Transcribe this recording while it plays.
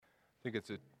think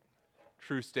it's a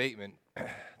true statement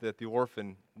that the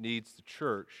orphan needs the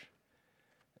church,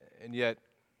 and yet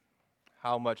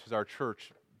how much has our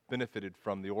church benefited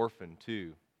from the orphan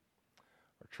too?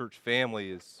 Our church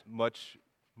family is much,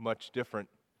 much different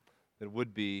than it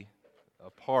would be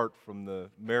apart from the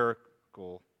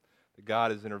miracle that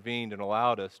God has intervened and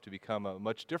allowed us to become a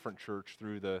much different church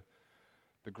through the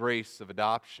grace of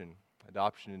adoption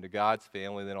into God's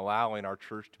family, and then allowing our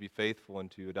church to be faithful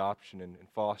into adoption and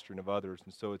fostering of others.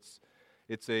 And so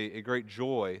it's a great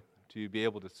joy to be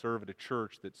able to serve at a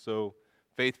church that so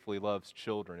faithfully loves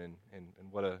children, and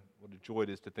what a joy it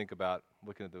is to think about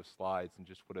looking at those slides, and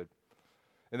just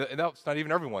and that's not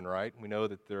even everyone, right? We know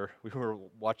that we were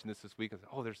watching this week and said,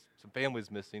 oh, there's some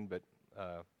families missing, but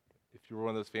if you were one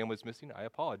of those families missing, I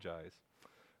apologize.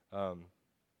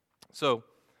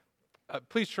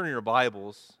 Please turn your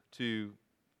Bibles to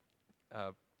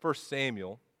 1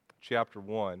 Samuel chapter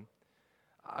 1.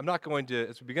 I'm not going to,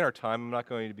 as we begin our time, I'm not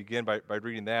going to begin by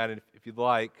reading that. And if you'd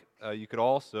like, you could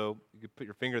put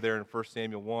your finger there in 1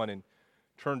 Samuel 1 and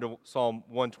turn to Psalm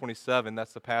 127.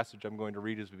 That's the passage I'm going to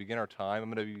read as we begin our time. I'm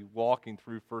going to be walking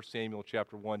through 1 Samuel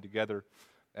chapter 1 together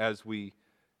as we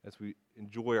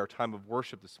enjoy our time of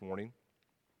worship this morning.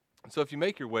 And so if you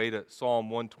make your way to Psalm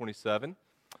 127,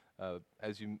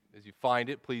 as you find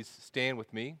it, please stand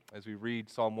with me as we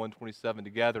read Psalm 127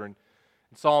 together. And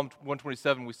in Psalm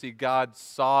 127, we see God's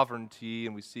sovereignty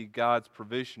and we see God's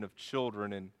provision of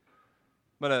children. And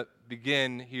I'm going to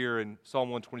begin here in Psalm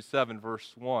 127,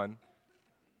 verse 1.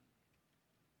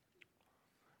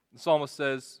 The psalmist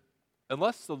says,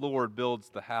 "Unless the Lord builds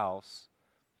the house,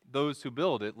 those who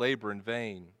build it labor in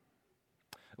vain.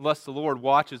 Unless the Lord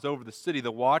watches over the city,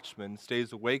 the watchman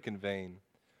stays awake in vain.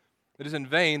 It is in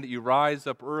vain that you rise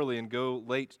up early and go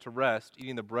late to rest,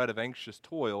 eating the bread of anxious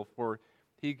toil, for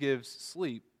he gives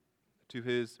to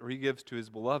his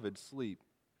beloved sleep.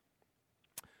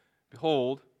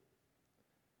 Behold,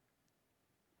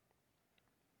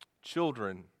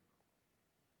 children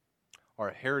are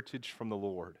a heritage from the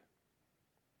Lord.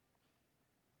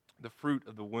 The fruit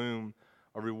of the womb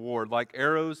a reward. Like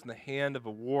arrows in the hand of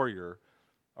a warrior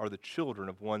are the children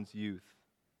of one's youth.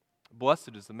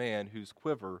 Blessed is the man whose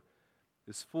quiver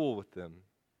is full with them.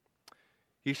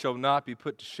 He shall not be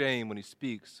put to shame when he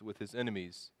speaks with his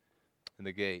enemies in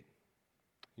the gate."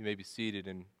 You may be seated,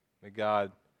 and may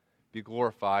God be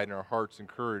glorified and our hearts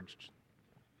encouraged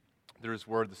through his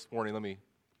word this morning. Let me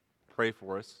pray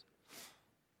for us.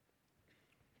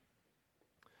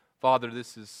 Father,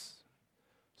 this is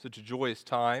such a joyous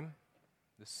time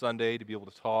this Sunday to be able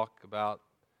to talk about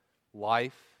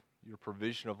life, your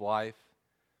provision of life,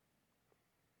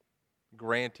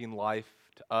 granting life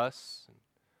to us, and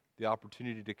the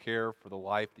opportunity to care for the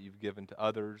life that you've given to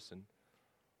others. And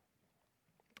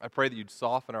I pray that you'd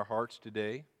soften our hearts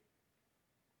today.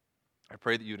 I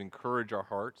pray that you'd encourage our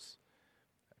hearts.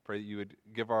 I pray that you would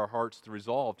give our hearts the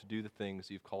resolve to do the things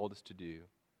you've called us to do.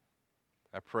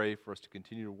 I pray for us to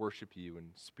continue to worship you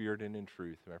in spirit and in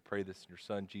truth. And I pray this in your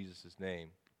Son, Jesus'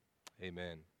 name.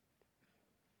 Amen.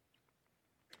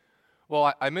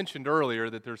 Well, I mentioned earlier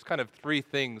that there's kind of three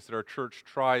things that our church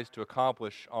tries to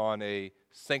accomplish on a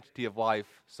Sanctity of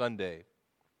Life Sunday.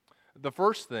 The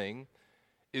first thing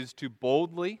is to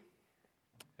boldly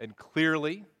and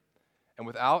clearly and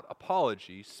without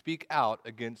apology speak out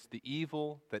against the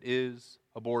evil that is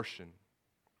abortion.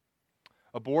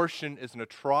 Abortion is an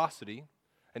atrocity,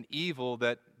 an evil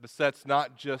that besets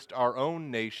not just our own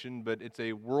nation, but it's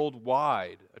a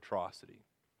worldwide atrocity.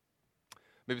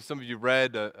 Maybe some of you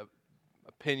read a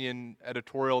opinion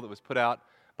editorial that was put out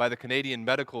by the Canadian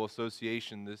Medical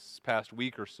Association this past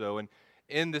week or so. And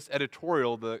in this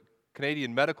editorial, the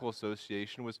Canadian Medical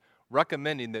Association was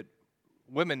recommending that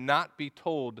women not be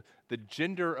told the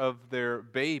gender of their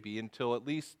baby until at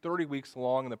least 30 weeks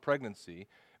along in the pregnancy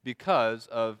because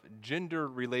of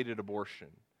gender-related abortion.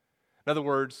 In other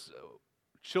words,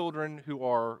 children who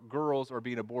are girls are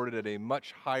being aborted at a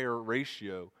much higher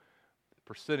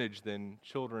percentage than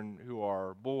children who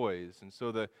are boys. And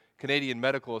so the Canadian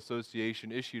Medical Association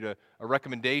issued a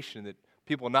recommendation that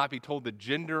people not be told the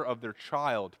gender of their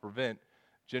child to prevent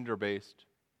gender-based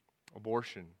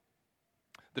abortion.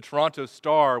 The Toronto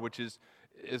Star, which is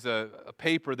a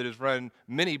paper that has run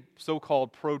many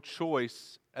so-called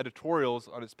pro-choice editorials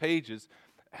on its pages,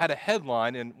 had a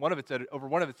headline in over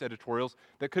one of its editorials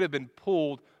that could have been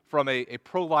pulled from a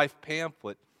pro-life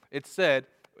pamphlet. It said,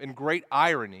 in great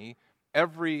irony,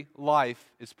 "Every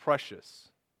life is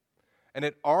precious." And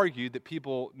it argued that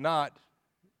people not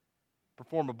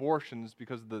perform abortions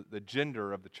because of the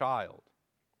gender of the child.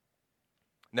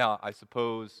 Now, I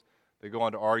suppose they go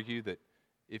on to argue that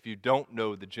if you don't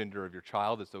know the gender of your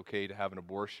child, it's okay to have an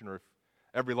abortion, or if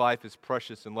every life is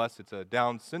precious unless it's a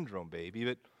Down syndrome baby.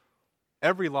 But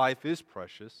every life is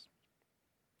precious.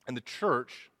 And the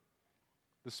church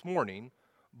this morning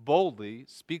boldly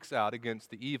speaks out against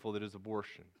the evil that is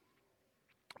abortion,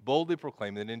 boldly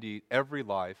proclaiming that indeed every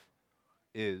life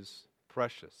is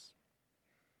precious.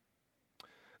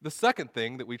 The second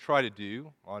thing that we try to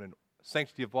do on a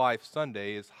Sanctity of Life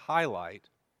Sunday is highlight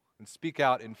and speak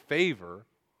out in favor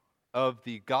of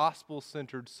the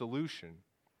gospel-centered solution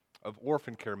of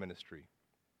orphan care ministry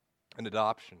and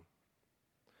adoption.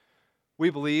 We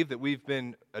believe that we've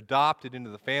been adopted into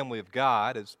the family of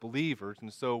God as believers,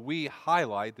 and so we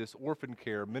highlight this orphan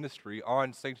care ministry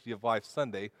on Sanctity of Life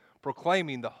Sunday,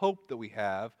 proclaiming the hope that we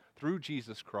have through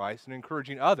Jesus Christ and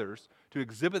encouraging others to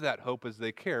exhibit that hope as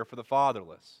they care for the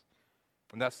fatherless.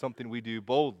 And that's something we do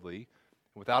boldly,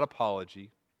 without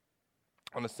apology,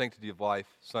 on a Sanctity of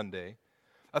Life Sunday.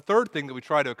 A third thing that we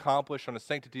try to accomplish on a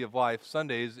Sanctity of Life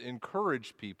Sunday is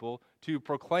encourage people to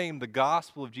proclaim the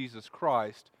gospel of Jesus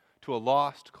Christ to a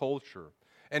lost culture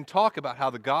and talk about how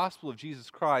the gospel of Jesus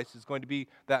Christ is going to be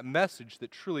that message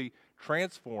that truly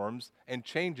transforms and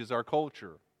changes our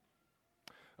culture.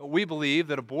 We believe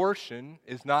that abortion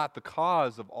is not the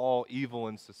cause of all evil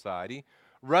in society.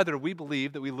 Rather, we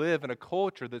believe that we live in a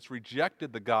culture that's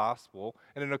rejected the gospel,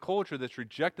 and in a culture that's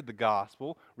rejected the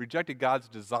gospel, rejected God's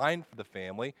design for the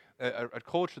family, a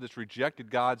culture that's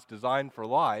rejected God's design for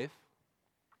life,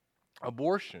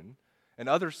 abortion and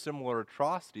other similar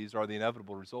atrocities are the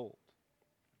inevitable result.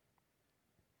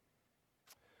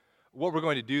 What we're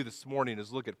going to do this morning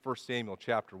is look at 1 Samuel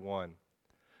chapter 1.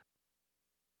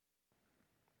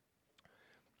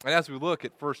 And as we look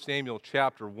at 1 Samuel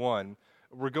chapter 1,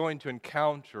 we're going to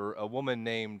encounter a woman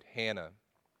named Hannah.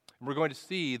 We're going to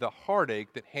see the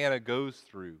heartache that Hannah goes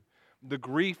through, the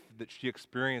grief that she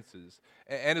experiences.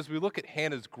 And as we look at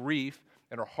Hannah's grief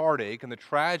and her heartache and the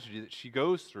tragedy that she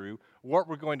goes through, what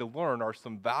we're going to learn are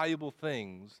some valuable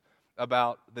things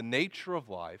about the nature of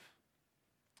life,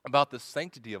 about the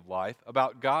sanctity of life,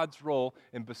 about God's role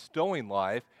in bestowing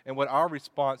life, and what our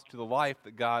response to the life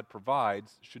that God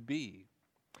provides should be.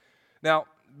 Now,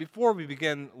 before we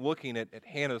begin looking at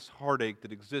Hannah's heartache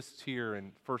that exists here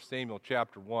in 1 Samuel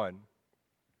chapter 1,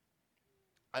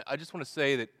 I just want to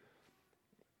say that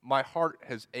my heart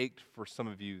has ached for some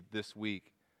of you this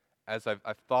week as I've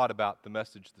thought about the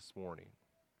message this morning.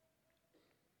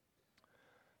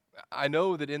 I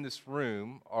know that in this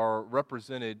room are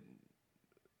represented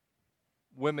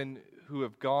women who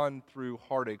have gone through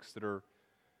heartaches that are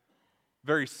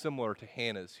very similar to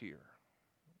Hannah's here.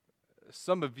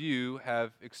 Some of you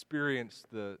have experienced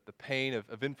the pain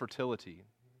of infertility,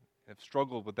 have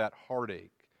struggled with that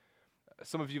heartache.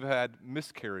 Some of you have had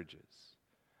miscarriages.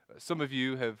 Some of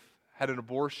you have had an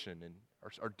abortion and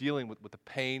are dealing with the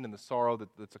pain and the sorrow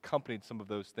that's accompanied some of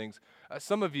those things.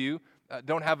 Some of you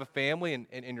don't have a family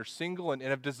and you're single and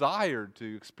have desired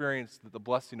to experience the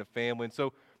blessing of family. And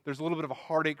so there's a little bit of a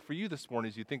heartache for you this morning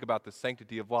as you think about the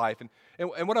sanctity of life.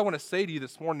 And what I want to say to you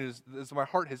this morning is my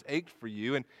heart has ached for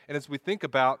you. And as we think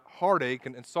about heartache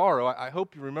and sorrow, I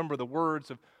hope you remember the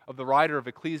words of the writer of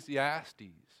Ecclesiastes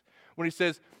when he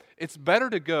says, "It's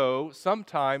better to go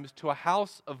sometimes to a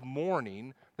house of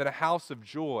mourning than a house of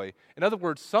joy." In other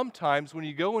words, sometimes when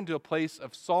you go into a place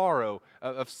of sorrow,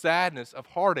 of sadness, of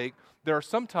heartache, there are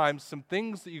sometimes some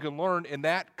things that you can learn in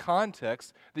that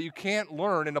context that you can't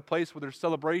learn in a place where there's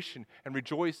celebration and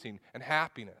rejoicing and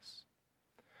happiness.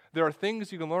 There are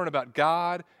things you can learn about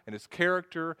God and His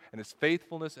character and His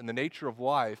faithfulness and the nature of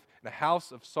life in a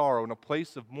house of sorrow, in a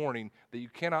place of mourning, that you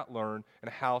cannot learn in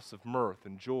a house of mirth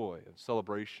and joy and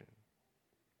celebration.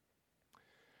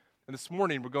 And this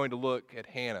morning we're going to look at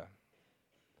Hannah,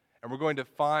 and we're going to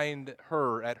find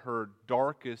her at her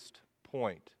darkest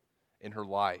point in her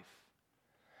life.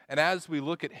 And as we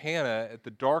look at Hannah at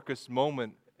the darkest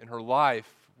moment in her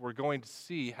life, we're going to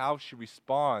see how she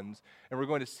responds, and we're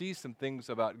going to see some things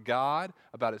about God,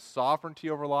 about His sovereignty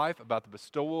over life, about the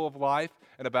bestowal of life,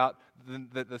 and about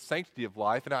the sanctity of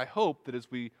life. And I hope that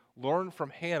as we learn from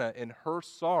Hannah in her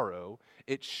sorrow,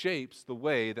 it shapes the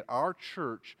way that our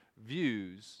church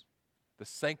views the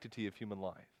sanctity of human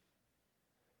life.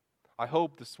 I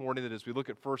hope this morning that as we look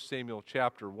at 1 Samuel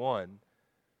chapter 1,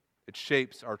 it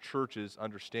shapes our church's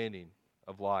understanding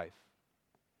of life.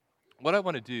 What I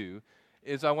want to do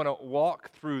is I want to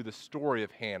walk through the story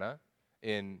of Hannah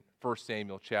in 1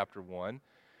 Samuel chapter 1.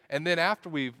 And then after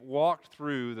we've walked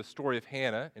through the story of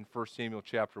Hannah in 1 Samuel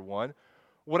chapter 1,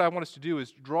 what I want us to do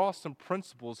is draw some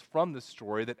principles from this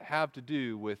story that have to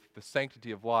do with the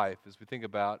sanctity of life as we think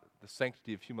about the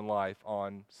sanctity of human life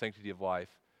on Sanctity of Life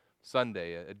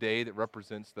Sunday, a day that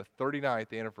represents the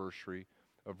 39th anniversary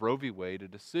of Roe v. Wade, a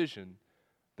decision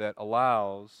that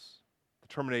allows the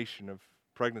termination of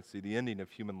pregnancy, the ending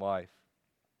of human life.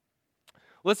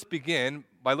 Let's begin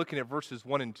by looking at verses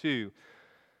 1 and 2.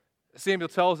 Samuel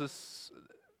tells us,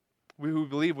 who we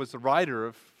believe was the writer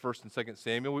of 1st and 2nd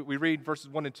Samuel, we read verses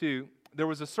 1 and 2, there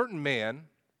was a certain man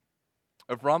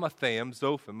of Ramathaim,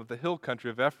 Zophim, of the hill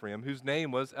country of Ephraim, whose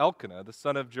name was Elkanah, the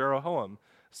son of Jeroham,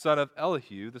 son of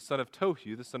Elihu, the son of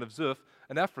Tohu, the son of Zuph,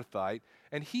 an Ephrathite,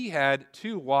 and he had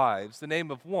 2 wives. The name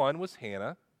of one was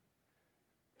Hannah,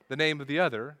 the name of the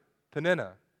other,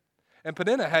 Peninnah. And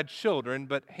Peninnah had children,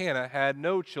 but Hannah had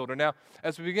no children. Now,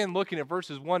 as we begin looking at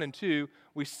verses 1 and 2,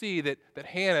 we see that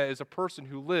Hannah is a person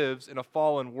who lives in a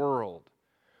fallen world.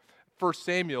 1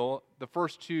 Samuel, the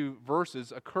first 2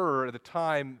 verses occur at the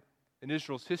time in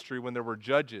Israel's history when there were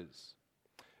judges.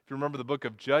 If you remember the book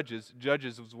of Judges,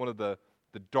 Judges was one of the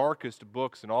darkest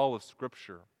books in all of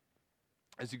Scripture.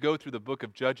 As you go through the book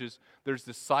of Judges, there's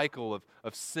this cycle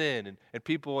of sin, and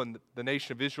people in the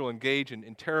nation of Israel engage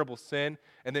in terrible sin,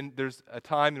 and then there's a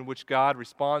time in which God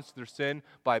responds to their sin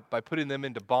by putting them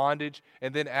into bondage,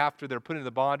 and then after they're put into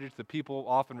bondage, the people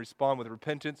often respond with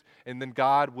repentance, and then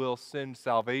God will send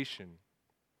salvation.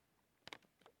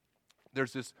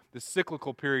 There's this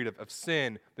cyclical period of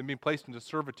sin, then being placed into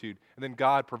servitude, and then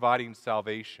God providing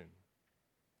salvation.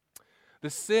 The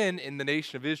sin in the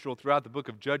nation of Israel throughout the book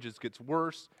of Judges gets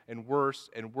worse and worse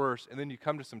and worse, and then you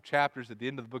come to some chapters at the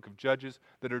end of the book of Judges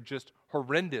that are just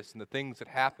horrendous in the things that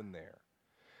happen there.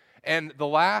 And the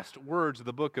last words of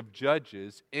the book of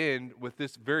Judges end with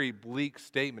this very bleak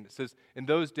statement. It says, in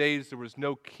those days there was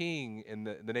no king in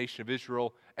the nation of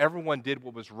Israel. Everyone did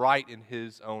what was right in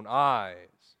his own eyes.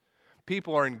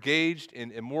 People are engaged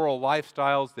in immoral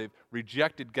lifestyles. They've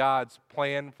rejected God's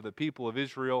plan for the people of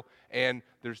Israel, and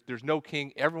there's no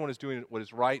king. Everyone is doing what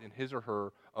is right in his or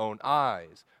her own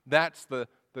eyes. That's the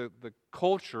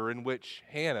culture in which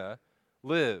Hannah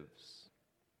lives.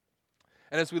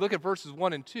 And as we look at verses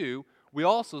 1 and 2, we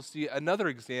also see another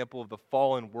example of the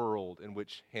fallen world in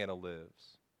which Hannah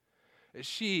lives.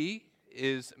 She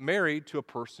is married to a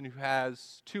person who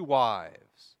has 2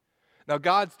 wives. Now,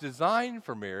 God's design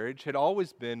for marriage had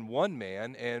always been one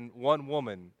man and one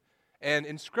woman. And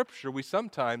in Scripture, we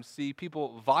sometimes see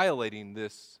people violating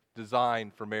this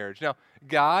design for marriage. Now,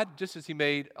 God, just as He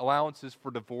made allowances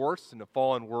for divorce in a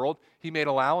fallen world, He made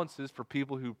allowances for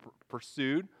people who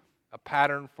pursued a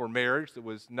pattern for marriage that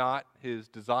was not His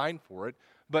design for it.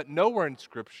 But nowhere in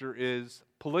Scripture is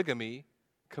polygamy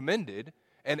commended.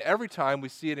 And every time we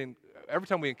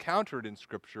encounter it in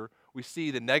Scripture, we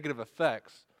see the negative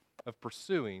effects of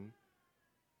pursuing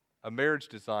a marriage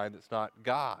design that's not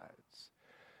God's.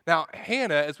 Now,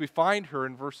 Hannah, as we find her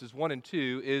in verses 1 and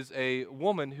 2, is a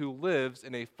woman who lives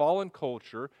in a fallen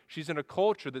culture. She's in a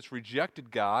culture that's rejected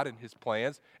God and His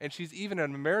plans, and she's even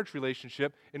in a marriage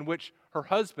relationship in which her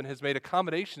husband has made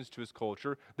accommodations to his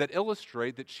culture that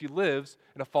illustrate that she lives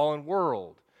in a fallen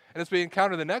world. And as we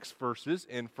encounter the next verses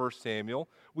in 1 Samuel,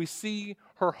 we see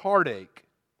her heartache.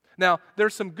 Now,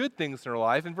 there's some good things in her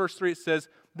life. In verse 3 it says,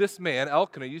 this man,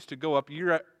 Elkanah, used to go up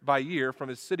year by year from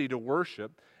his city to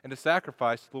worship and to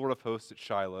sacrifice to the Lord of hosts at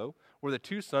Shiloh, where the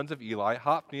 2 sons of Eli,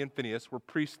 Hophni and Phinehas, were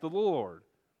priests of the Lord.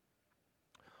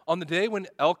 On the day when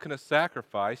Elkanah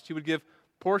sacrificed, he would give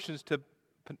portions to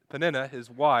Peninnah, his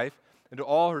wife, and to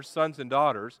all her sons and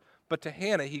daughters, but to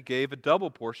Hannah he gave a double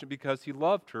portion because he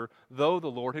loved her, though the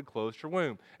Lord had closed her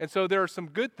womb. And so there are some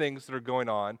good things that are going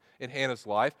on in Hannah's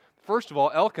life. First of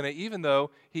all, Elkanah, even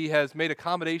though he has made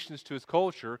accommodations to his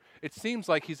culture, it seems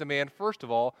like he's a man, first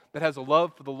of all, that has a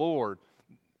love for the Lord.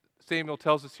 Samuel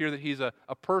tells us here that he's a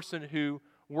person who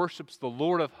worships the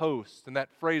Lord of hosts. And that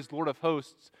phrase, Lord of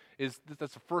hosts,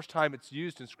 that's the first time it's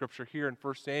used in Scripture here in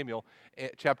 1 Samuel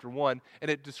chapter 1. And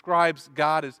it describes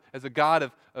God as a God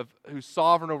of who's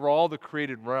sovereign over all the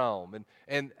created realm.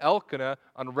 And Elkanah,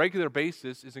 on a regular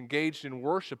basis, is engaged in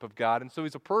worship of God. And so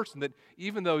he's a person that,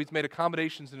 even though he's made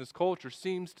accommodations in his culture,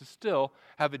 seems to still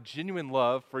have a genuine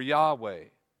love for Yahweh.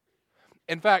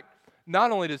 In fact,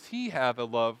 not only does he have a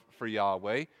love for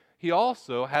Yahweh, he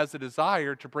also has a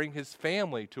desire to bring his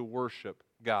family to worship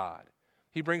God.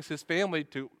 He brings his family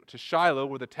to Shiloh,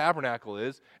 where the tabernacle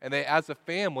is, and they, as a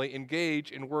family,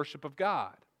 engage in worship of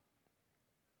God.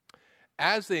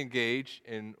 As they engage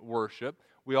in worship,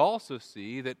 we also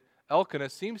see that Elkanah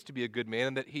seems to be a good man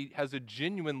and that he has a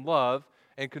genuine love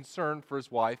and concern for his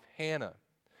wife, Hannah.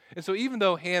 And so even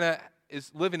though Hannah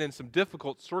is living in some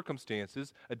difficult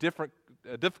circumstances, a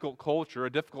difficult culture, a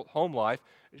difficult home life,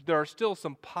 there are still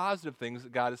some positive things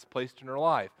that God has placed in her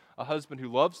life. A husband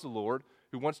who loves the Lord,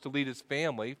 who wants to lead his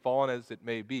family, fallen as it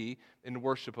may be, in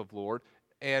worship of Lord,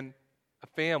 and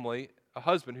a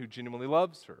husband who genuinely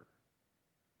loves her.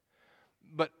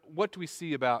 But what do we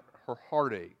see about her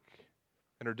heartache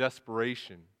and her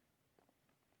desperation?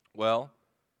 Well,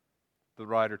 the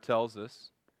writer tells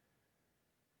us,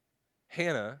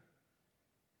 Hannah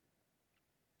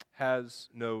has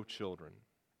no children.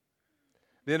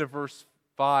 The end of verse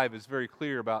 5 is very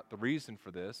clear about the reason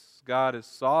for this. God has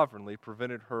sovereignly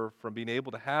prevented her from being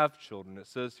able to have children. It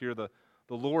says here the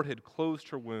Lord had closed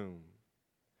her womb.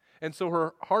 And so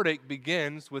her heartache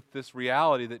begins with this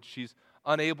reality that she's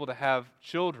unable to have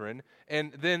children,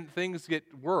 and then things get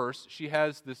worse. She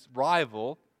has this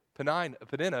rival,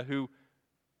 Peninnah, who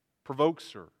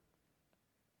provokes her,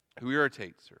 who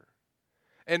irritates her.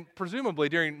 And presumably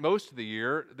during most of the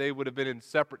year, they would have been in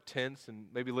separate tents and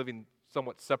maybe living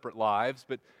somewhat separate lives,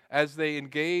 but as they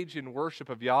engage in worship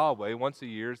of Yahweh once a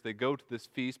year, as they go to this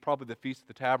feast, probably the Feast of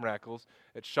the Tabernacles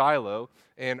at Shiloh,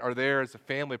 and are there as a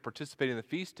family participating in the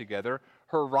feast together,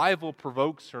 her rival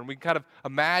provokes her, and we kind of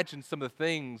imagine some of the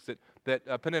things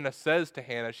that Peninnah says to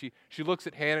Hannah. She looks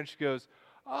at Hannah and she goes,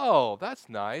 "Oh, that's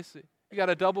nice. You got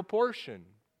a double portion.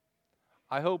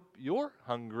 I hope you're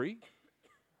hungry.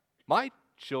 My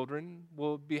children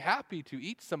will be happy to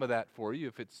eat some of that for you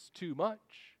if it's too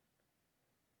much.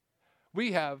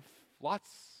 We have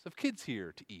lots of kids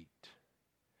here to eat."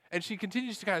 And she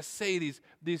continues to kind of say these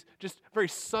just very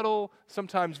subtle,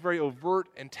 sometimes very overt,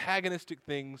 antagonistic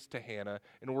things to Hannah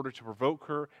in order to provoke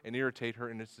her and irritate her.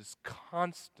 And it's this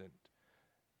constant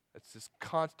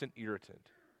irritant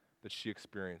that she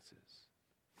experiences.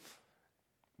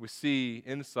 We see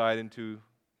insight into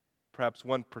perhaps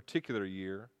one particular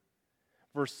year.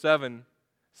 Verse 7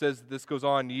 says that this goes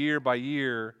on year by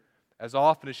year. As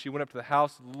often as she went up to the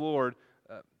house of the Lord,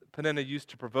 Peninnah used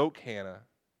to provoke Hannah.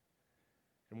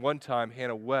 And one time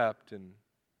Hannah wept and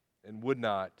would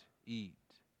not eat.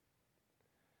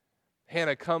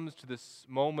 Hannah comes to this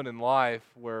moment in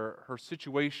life where her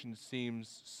situation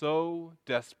seems so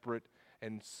desperate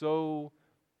and so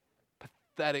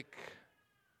pathetic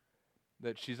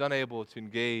that she's unable to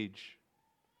engage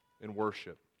in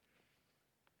worship,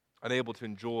 unable to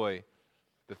enjoy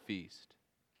the feast.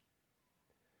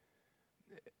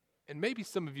 And maybe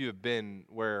some of you have been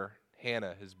where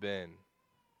Hannah has been.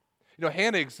 You know,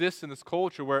 Hannah exists in this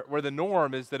culture where the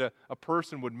norm is that a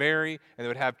person would marry and they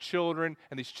would have children,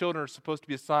 and these children are supposed to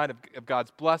be a sign of God's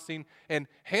blessing. And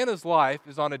Hannah's life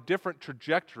is on a different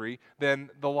trajectory than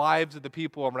the lives of the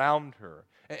people around her.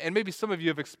 And maybe some of you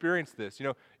have experienced this. You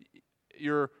know,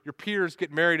 your peers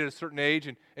get married at a certain age,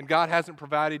 and God hasn't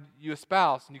provided you a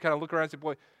spouse. And you kind of look around and say,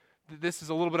 boy, this is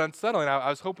a little bit unsettling. I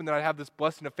was hoping that I'd have this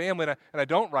blessing of family, and I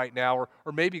don't right now.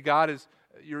 Or maybe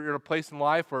you're in a place in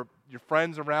life where your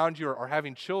friends around you are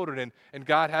having children, and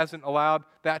God hasn't allowed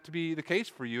that to be the case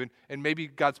for you. And maybe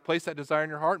God's placed that desire in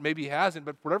your heart. Maybe He hasn't,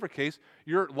 but for whatever case,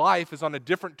 your life is on a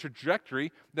different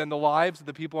trajectory than the lives of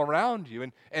the people around you.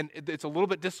 And it's a little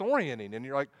bit disorienting. And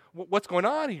you're like, what's going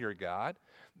on here, God?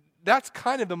 That's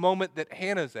kind of the moment that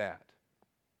Hannah's at.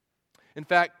 In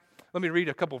fact, let me read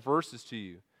a couple verses to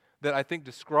you that I think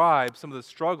describe some of the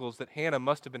struggles that Hannah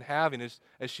must have been having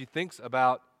as she thinks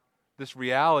about this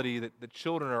reality that the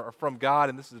children are from God,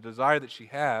 and this is a desire that she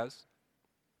has.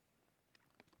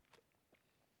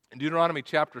 In Deuteronomy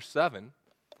chapter 7,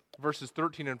 verses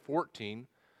 13 and 14,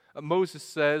 Moses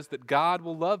says that God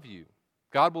will love you.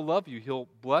 God will love you. He'll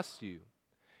bless you.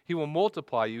 He will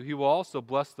multiply you. He will also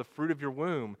bless the fruit of your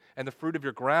womb and the fruit of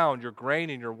your ground, your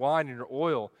grain and your wine and your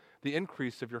oil, the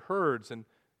increase of your herds and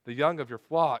the young of your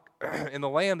flock. In the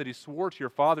land that He swore to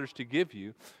your fathers to give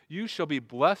you, you shall be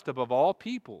blessed above all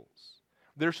peoples.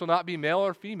 There shall not be male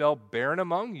or female barren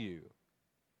among you.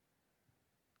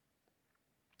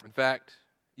 In fact,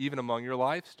 even among your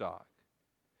livestock.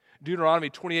 Deuteronomy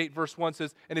 28 verse 1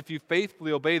 says, "And if you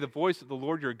faithfully obey the voice of the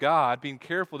Lord your God, being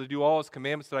careful to do all His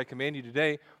commandments that I command you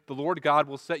today, the Lord God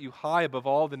will set you high above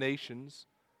all the nations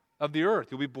of the earth."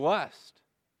 You'll be blessed.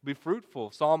 Be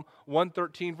fruitful. Psalm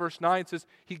 113 verse 9 says,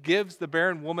 "He gives the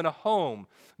barren woman a home,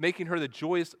 making her the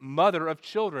joyous mother of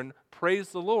children.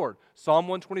 Praise the Lord." Psalm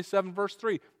 127 verse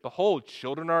 3, "Behold,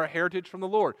 children are a heritage from the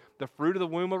Lord, the fruit of the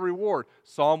womb a reward."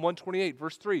 Psalm 128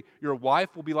 verse 3, "Your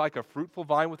wife will be like a fruitful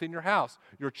vine within your house.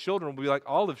 Your children will be like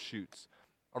olive shoots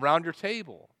around your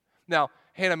table." Now,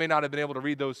 Hannah may not have been able to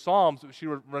read those Psalms, but she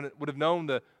would have known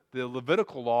the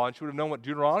Levitical law, and she would have known what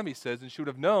Deuteronomy says, and she would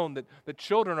have known that the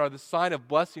children are the sign of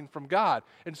blessing from God.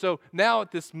 And so now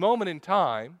at this moment in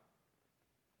time,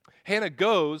 Hannah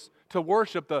goes to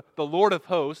worship the Lord of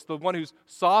hosts, the one who's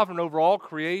sovereign over all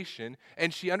creation,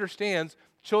 and she understands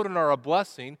children are a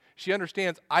blessing. She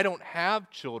understands I don't have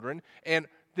children, and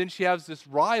then she has this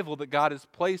rival that God has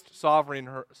placed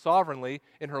sovereignly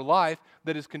in her life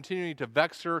that is continuing to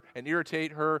vex her and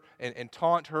irritate her and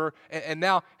taunt her. And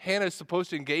now Hannah is supposed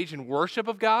to engage in worship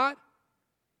of God,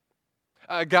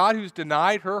 a God who's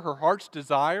denied her heart's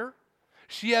desire.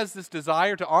 She has this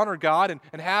desire to honor God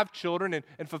and have children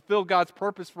and fulfill God's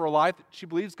purpose for her life. She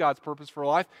believes God's purpose for her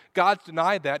life. God's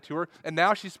denied that to her, and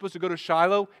now she's supposed to go to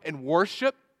Shiloh and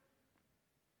worship.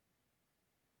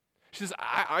 She says,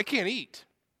 I can't eat.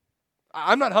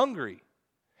 I'm not hungry.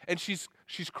 And she's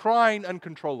crying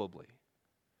uncontrollably.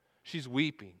 She's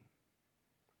weeping.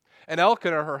 And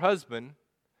Elkanah, her husband,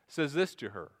 says this to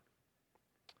her.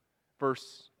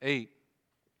 Verse 8.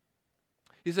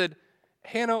 He said,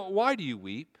 Hannah, why do you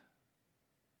weep?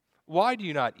 Why do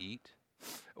you not eat?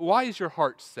 Why is your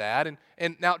heart sad?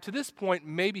 And now, to this point,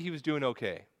 maybe he was doing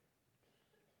okay.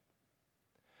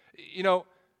 You know,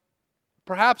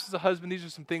 perhaps as a husband, these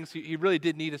are some things he really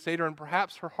did need to say to her, and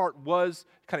perhaps her heart was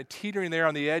kind of teetering there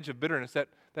on the edge of bitterness. That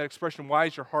expression, why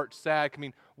is your heart sad? I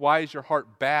mean, why is your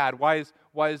heart bad? Why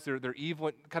is there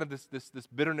evil, kind of this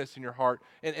bitterness in your heart?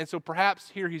 And so perhaps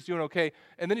here he's doing okay.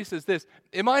 And then he says this,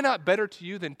 am I not better to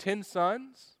you than 10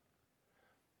 sons?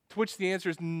 To which the answer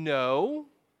is no.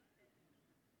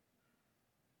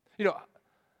 You know,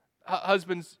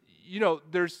 husbands, you know,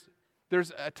 there's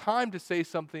a time to say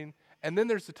something, and then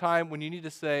there's a time when you need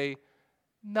to say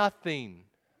nothing.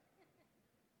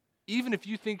 Even if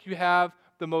you think you have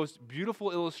the most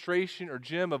beautiful illustration or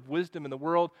gem of wisdom in the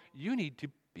world, you need to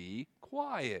be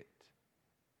quiet.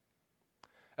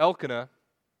 Elkanah,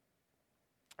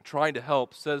 trying to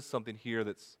help, says something here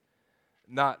that's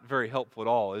not very helpful at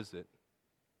all, is it?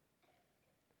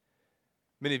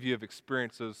 Many of you have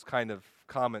experienced those kind of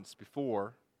comments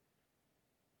before.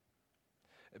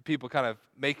 People kind of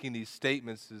making these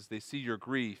statements as they see your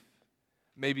grief,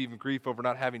 maybe even grief over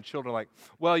not having children, like,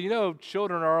 well, you know,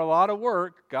 children are a lot of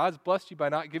work. God's blessed you by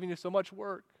not giving you so much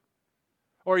work.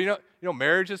 Or, you know,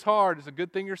 marriage is hard. It's a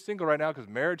good thing you're single right now because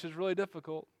marriage is really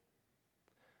difficult.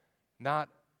 Not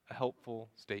a helpful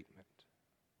statement.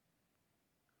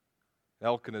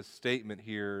 Elkanah's statement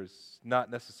here is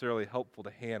not necessarily helpful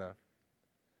to Hannah.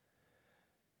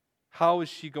 How is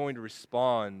she going to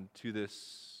respond to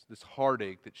this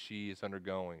heartache that she is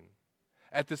undergoing?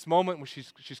 At this moment when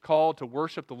she's called to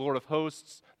worship the Lord of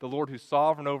hosts, the Lord who's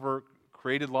sovereign over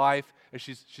created life, and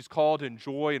she's called to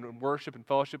enjoy and worship and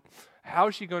fellowship, how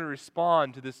is she going to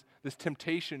respond to this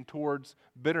temptation towards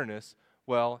bitterness?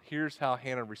 Well, here's how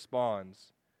Hannah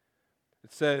responds.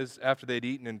 It says, after they'd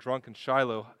eaten and drunk in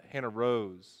Shiloh, Hannah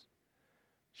rose.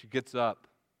 She gets up.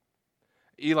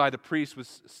 Eli the priest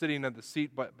was sitting at the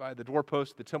seat by the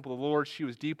doorpost of the temple of the Lord. She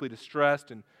was deeply distressed,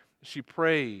 and she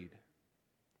prayed.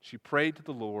 She prayed to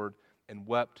the Lord and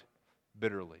wept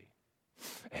bitterly.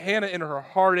 Hannah, in her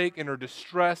heartache, in her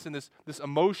distress, in this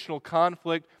emotional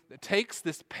conflict, takes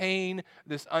this pain,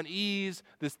 this unease,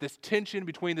 this tension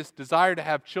between this desire to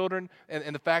have children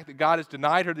and the fact that God has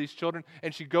denied her these children,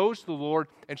 and she goes to the Lord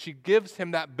and she gives him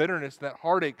that bitterness, that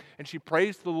heartache, and she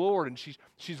prays to the Lord, and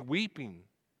she's weeping.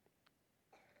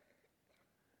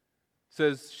 It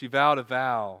says she vowed a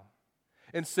vow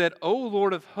and said, O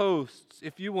Lord of hosts,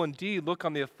 if you will indeed look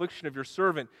on the affliction of your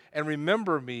servant and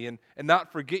remember me and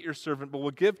not forget your servant, but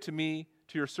will give to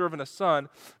your servant a son,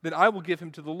 then I will give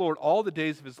him to the Lord all the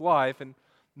days of his life, and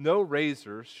no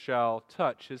razor shall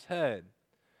touch his head.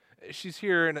 She's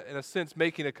here, in a sense,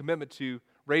 making a commitment to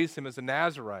raise him as a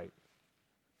Nazirite,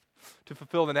 to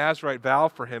fulfill the Nazirite vow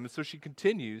for him. And so she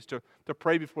continues to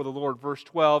pray before the Lord. Verse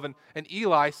 12, and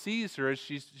Eli sees her as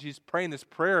she's praying this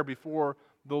prayer before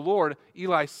the Lord.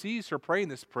 Eli sees her praying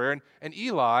this prayer, and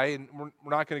Eli, and we're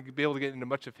not going to be able to get into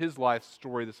much of his life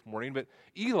story this morning, but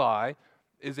Eli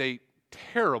is a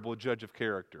terrible judge of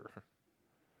character.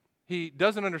 He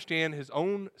doesn't understand his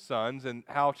own sons and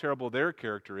how terrible their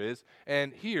character is,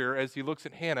 and here, as he looks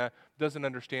at Hannah, doesn't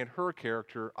understand her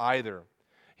character either.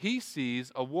 He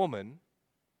sees a woman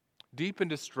deep in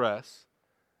distress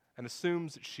and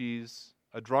assumes that she's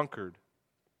a drunkard.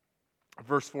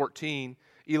 Verse 14,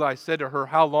 Eli said to her,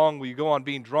 how long will you go on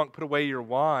being drunk? Put away your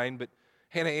wine. But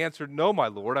Hannah answered, no, my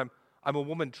Lord, I'm a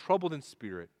woman troubled in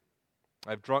spirit.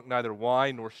 I've drunk neither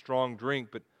wine nor strong drink,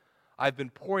 but I've been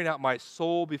pouring out my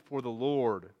soul before the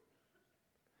Lord.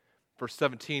 Verse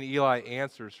 17, Eli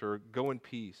answers her, go in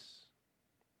peace.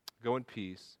 Go in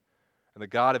peace. And the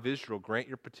God of Israel grant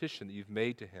your petition that you've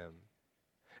made to him.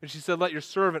 And she said, let your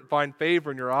servant find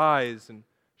favor in your eyes. And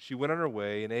she went on her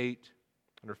way and ate,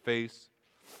 and her face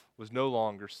was no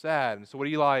longer sad. And so what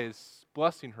Eli is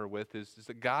blessing her with is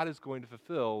that God is going to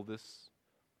fulfill this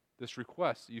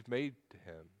request that you've made to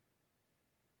him.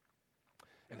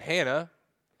 And Hannah,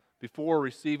 before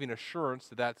receiving assurance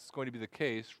that that's going to be the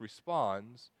case,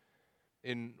 responds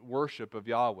in worship of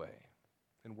Yahweh,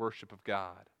 in worship of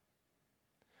God.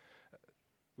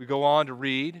 We go on to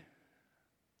read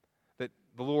that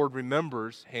the Lord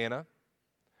remembers Hannah.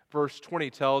 Verse 20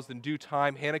 tells, in due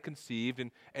time Hannah conceived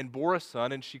and bore a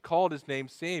son, and she called his name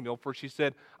Samuel, for she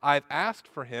said, I've asked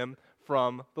for him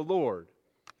from the Lord.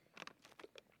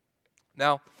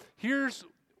 Now, here's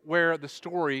where the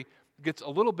story gets a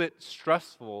little bit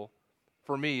stressful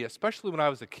for me, especially when I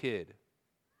was a kid.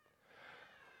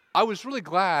 I was really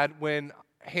glad when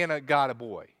Hannah got a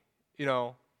boy. You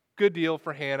know, good deal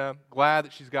for Hannah, glad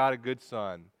that she's got a good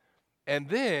son. And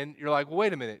then you're like, well,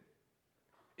 wait a minute.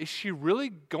 Is she really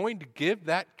going to give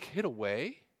that kid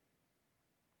away?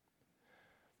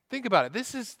 Think about it.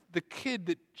 This is the kid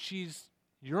that she's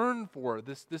yearned for,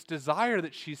 this desire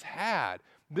that she's had.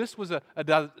 This was a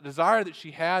desire that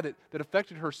she had that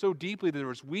affected her so deeply that there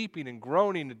was weeping and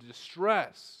groaning and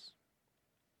distress.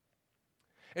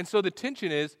 And so the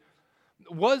tension is,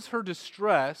 was her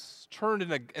distress turned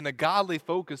in a godly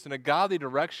focus, in a godly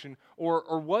direction,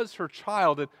 or was her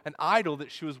child an idol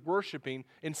that she was worshiping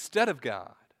instead of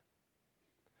God?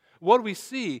 What do we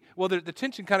see? Well, the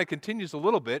tension kind of continues a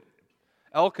little bit.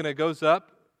 Elkanah goes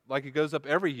up like it goes up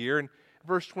every year. And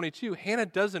verse 22, Hannah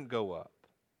doesn't go up.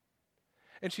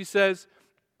 And she says,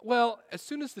 well, as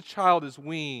soon as the child is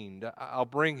weaned, I'll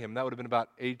bring him. That would have been about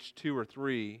age 2 or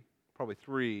 3, probably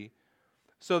 3,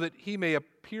 so that he may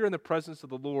appear in the presence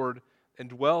of the Lord and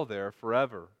dwell there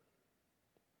forever.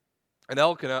 And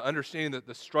Elkanah, understanding that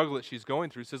the struggle that she's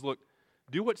going through, says, look,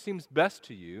 do what seems best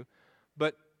to you,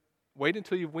 but wait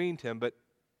until you've weaned him, but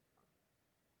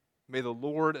may the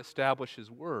Lord establish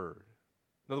his word.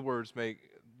 In other words, may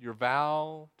your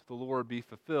vow to the Lord be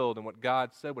fulfilled, and what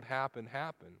God said would happen,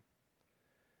 happen. And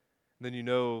then you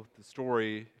know the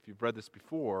story, if you've read this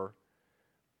before.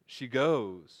 She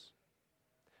goes.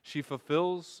 She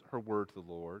fulfills her word to the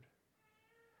Lord.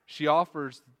 She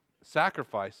offers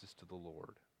sacrifices to the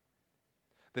Lord.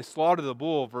 They slaughter the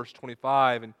bull, verse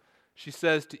 25, and she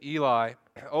says to Eli,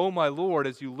 "Oh, my Lord,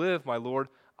 as you live, my Lord,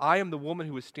 I am the woman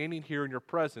who is standing here in your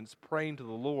presence, praying to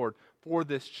the Lord. For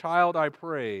this child I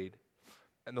prayed,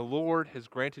 and the Lord has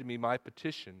granted me my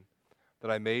petition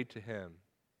that I made to him.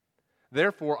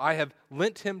 Therefore, I have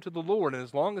lent him to the Lord, and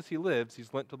as long as he lives,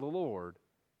 he's lent to the Lord."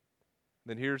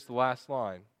 Then here's the last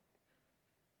line.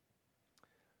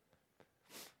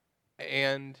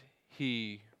 And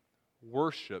he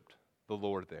worshiped the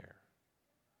Lord there.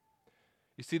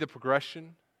 You see the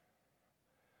progression?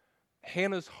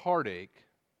 Hannah's heartache,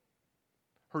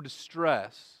 her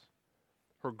distress,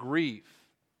 her grief,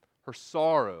 her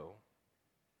sorrow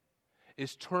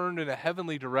is turned in a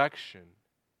heavenly direction.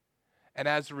 And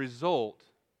as a result,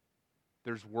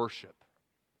 there's worship.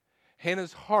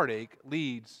 Hannah's heartache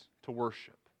leads to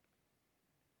worship.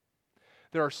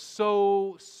 There are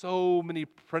so many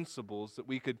principles that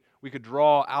we could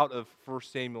draw out of 1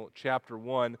 Samuel chapter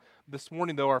 1. This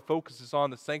morning, though, our focus is on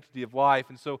the sanctity of life.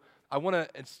 And so I want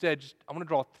to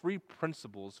draw 3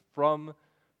 principles from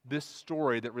this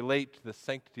story that relate to the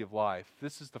sanctity of life.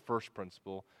 This is the first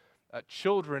principle.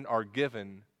 Children are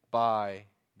given by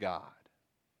God.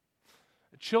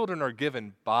 Children are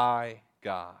given by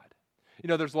God. You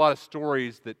know, there's a lot of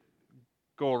stories that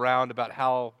go around about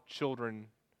how children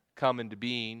come into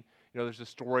being. You know, there's a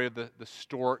story of the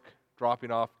stork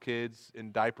dropping off kids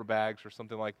in diaper bags or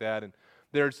something like that. And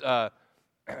there's, I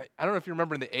don't know if you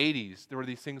remember in the 80s, there were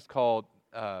these things called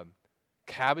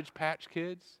Cabbage Patch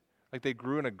Kids. Like they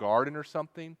grew in a garden or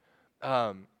something.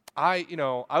 I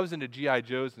was into G.I.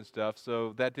 Joes and stuff,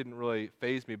 so that didn't really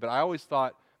faze me. But I always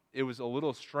thought it was a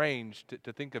little strange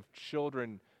to think of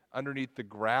children underneath the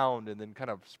ground and then kind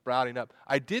of sprouting up.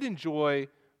 I did enjoy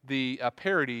the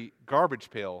parody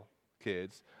Garbage Pail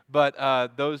Kids, but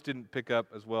those didn't pick up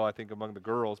as well, I think, among the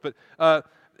girls. But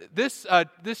this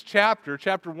chapter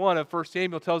 1 of 1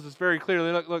 Samuel tells us very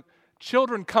clearly, look,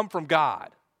 children come from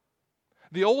God.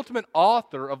 The ultimate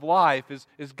author of life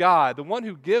is God. The one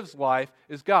who gives life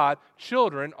is God.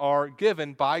 Children are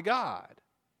given by God.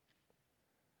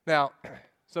 Now,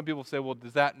 some people say, well,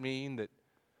 does that mean that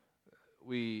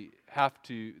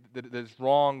that it's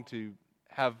wrong to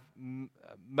have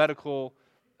medical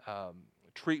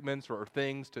treatments or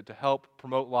things to help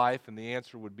promote life? And the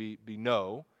answer would be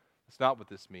no. That's not what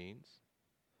this means.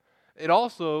 It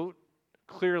also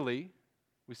clearly,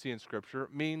 we see in Scripture,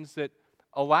 means that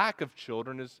a lack of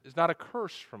children is not a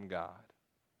curse from God.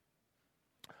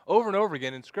 Over and over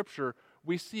again in Scripture,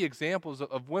 we see examples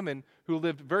of women who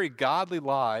lived very godly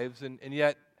lives and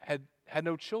yet had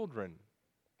no children.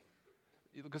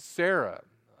 You look at Sarah,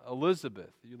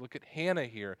 Elizabeth, you look at Hannah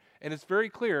here, and it's very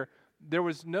clear there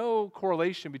was no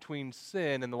correlation between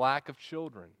sin and the lack of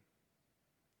children.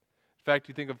 In fact,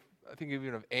 I think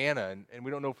even of Anna, and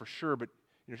we don't know for sure, but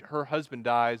her husband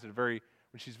dies when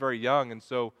she's very young, and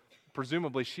so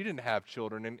presumably she didn't have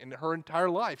children. And in her entire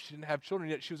life, she didn't have children,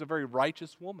 yet she was a very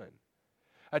righteous woman.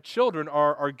 Children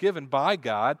are given by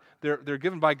God. They're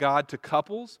given by God to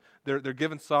couples. They're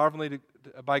given sovereignly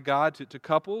by God to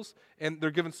couples, and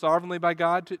they're given sovereignly by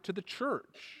God to the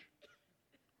church.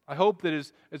 I hope that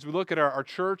as we look at our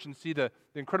church and see the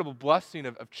incredible blessing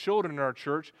of children in our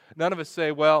church, none of us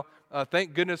say, well,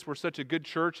 thank goodness we're such a good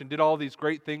church and did all these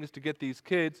great things to get these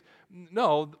kids.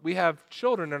 No, we have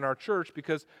children in our church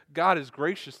because God has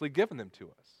graciously given them to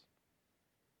us.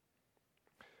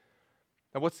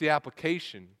 Now, what's the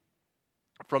application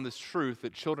from this truth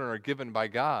that children are given by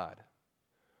God?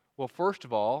 Well, first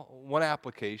of all, one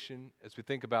application as we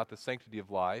think about the sanctity of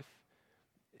life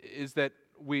is that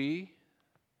we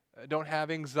don't have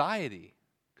anxiety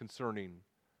concerning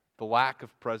the lack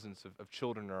of presence of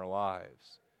children in our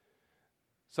lives.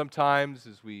 Sometimes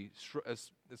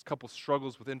as couples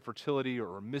struggles with infertility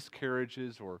or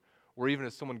miscarriages or even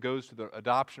as someone goes through the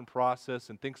adoption process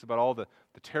and thinks about all the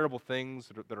terrible things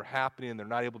that are happening and they're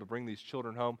not able to bring these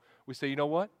children home, we say, you know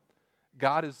what?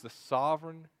 God is the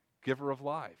sovereign giver of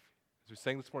life. As we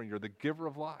sang this morning, you're the giver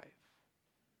of life.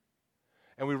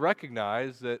 And we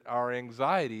recognize that our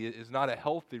anxiety is not a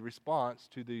healthy response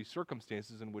to the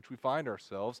circumstances in which we find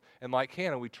ourselves. And like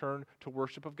Hannah, we turn to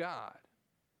worship of God.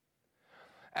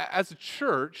 As a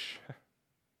church,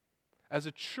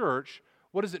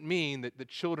 what does it mean that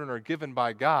children are given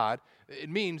by God? It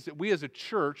means that we as a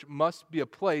church must be a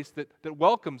place that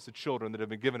welcomes the children that have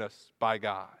been given us by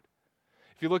God.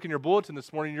 If you look in your bulletin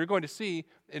this morning, you're going to see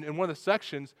in one of the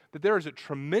sections that there is a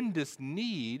tremendous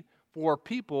need for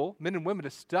people, men and women, to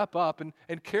step up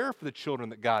and care for the children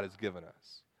that God has given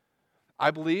us.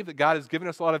 I believe that God has given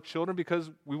us a lot of children because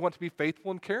we want to be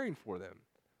faithful in caring for them.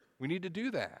 We need to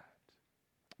do that.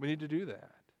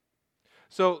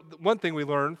 So one thing we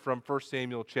learn from 1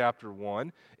 Samuel chapter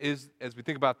 1 is, as we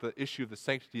think about the issue of the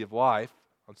sanctity of life,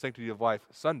 on Sanctity of Life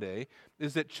Sunday,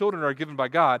 is that children are given by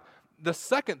God. The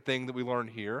second thing that we learn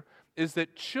here is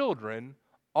that children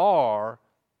are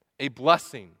a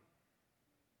blessing.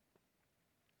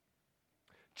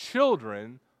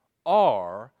 Children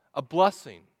are a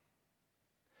blessing.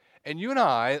 And you and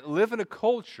I live in a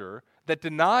culture that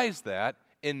denies that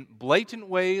in blatant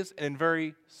ways and in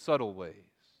very subtle ways.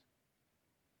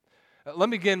 Let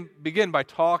me begin by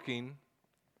talking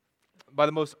by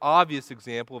the most obvious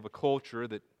example of a culture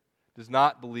that does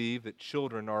not believe that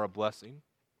children are a blessing.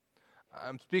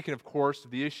 I'm speaking, of course,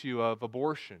 of the issue of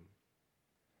abortion.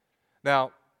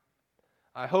 Now,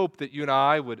 I hope that you and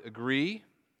I would agree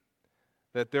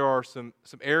that there are some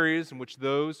areas in which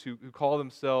those who call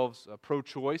themselves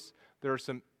pro-choice, there are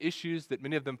some issues that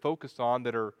many of them focus on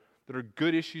that are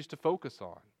good issues to focus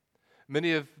on.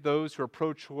 Many of those who are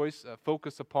pro-choice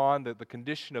focus upon the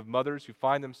condition of mothers who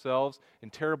find themselves in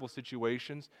terrible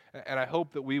situations, and I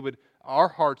hope that our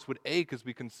hearts would ache as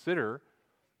we consider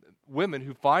women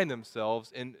who find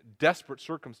themselves in desperate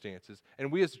circumstances,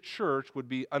 and we as a church would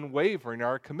be unwavering in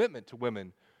our commitment to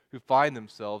women who find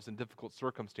themselves in difficult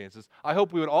circumstances. I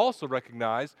hope we would also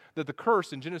recognize that the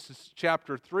curse in Genesis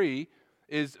chapter 3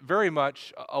 is very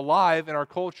much alive in our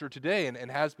culture today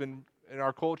and has been in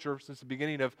our culture since the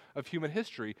beginning of human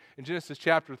history. In Genesis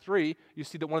chapter 3, you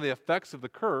see that one of the effects of the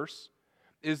curse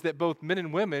is that both men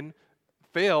and women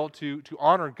fail to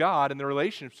honor God in their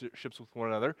relationships with one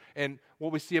another. And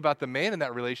what we see about the man in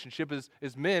that relationship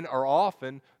is men are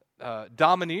often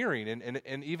domineering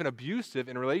and even abusive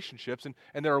in relationships.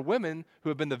 And there are women who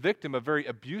have been the victim of very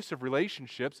abusive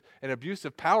relationships and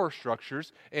abusive power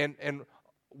structures. And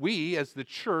we, as the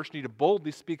church, need to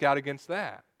boldly speak out against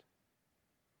that.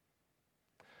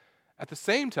 At the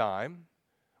same time,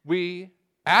 we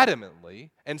adamantly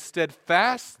and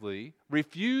steadfastly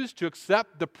refuse to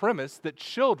accept the premise that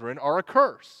children are a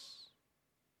curse.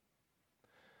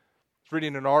 I was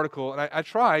reading an article, and I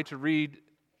try to read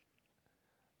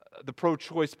the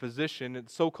pro-choice position, and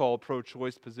so-called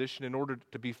pro-choice position, in order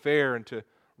to be fair and to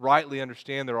rightly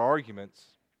understand their arguments.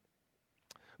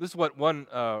 This is what one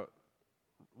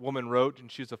woman wrote,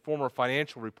 and she's a former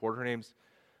financial reporter. Her name's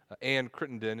Ann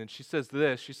Crittenden, and she says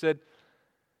this. She said,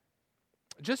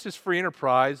 just as free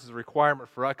enterprise is a requirement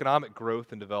for economic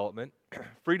growth and development,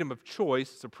 freedom of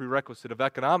choice is a prerequisite of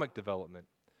economic development.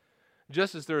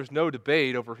 Just as there is no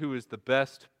debate over who is the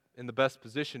best in the best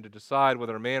position to decide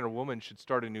whether a man or woman should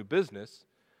start a new business,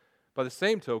 by the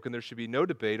same token, there should be no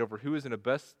debate over who is in the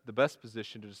best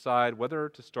position to decide whether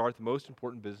to start the most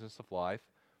important business of life,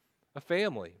 a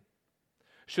family.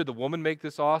 Should the woman make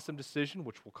this awesome decision,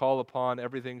 which will call upon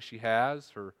everything she has,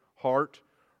 her heart,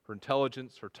 her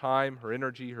intelligence, her time, her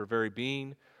energy, her very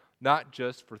being, not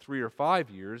just for 3 or 5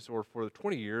 years or for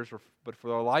 20 years, but for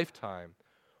a lifetime?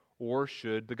 Or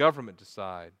should the government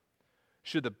decide?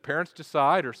 Should the parents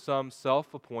decide, or some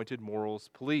self-appointed morals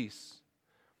police?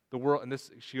 The world, and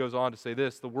this, she goes on to say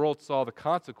this, the world saw the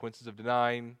consequences of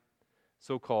denying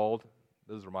so-called,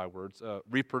 those are my words,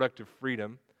 reproductive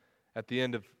freedom at the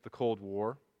end of the Cold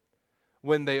War,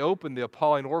 when they opened the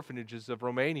appalling orphanages of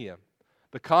Romania.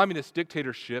 The communist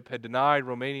dictatorship had denied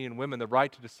Romanian women the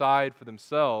right to decide for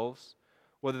themselves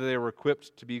whether they were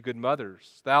equipped to be good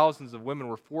mothers. Thousands of women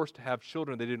were forced to have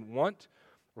children they didn't want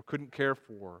or couldn't care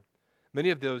for. Many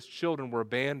of those children were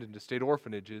abandoned to state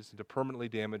orphanages and to permanently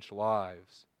damaged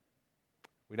lives.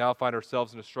 We now find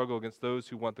ourselves in a struggle against those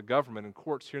who want the government and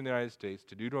courts here in the United States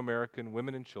to do to American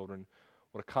women and children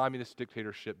what a communist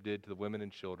dictatorship did to the women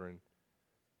and children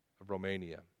of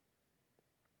Romania.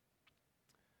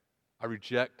 I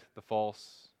reject the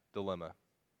false dilemma.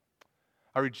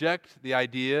 I reject the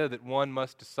idea that one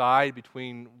must decide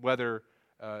between whether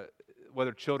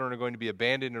children are going to be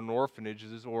abandoned in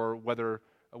orphanages or whether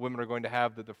women are going to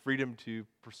have the freedom to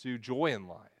pursue joy in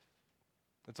life.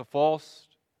 It's a false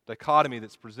dichotomy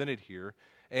that's presented here,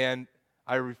 and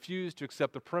I refuse to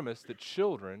accept the premise that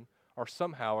children are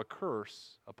somehow a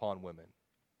curse upon women.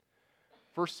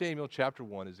 1 Samuel chapter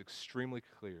 1 is extremely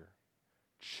clear.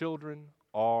 Children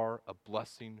are a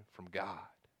blessing from God.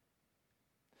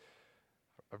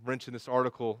 I've mentioned this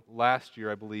article last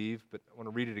year, I believe, but I want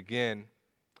to read it again.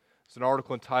 It's an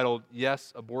article entitled,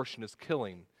 "Yes, Abortion is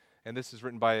Killing." And this is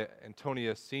written by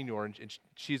Antonia Senior, and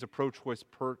she's a pro-choice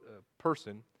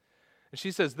person. And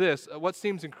she says this, what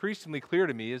seems increasingly clear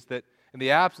to me is that in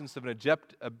the absence of an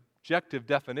objective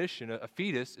definition, a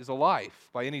fetus is a life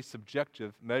by any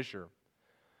subjective measure.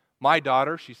 My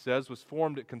daughter, she says, was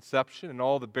formed at conception, and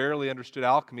all the barely understood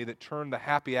alchemy that turned the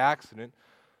happy accident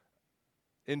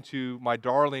into my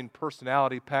darling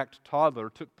personality-packed toddler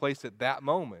took place at that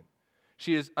moment.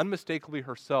 She is unmistakably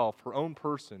herself, her own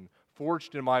person,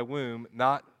 forged in my womb,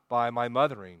 not by my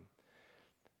mothering.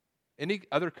 Any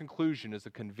other conclusion is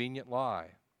a convenient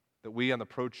lie that we on the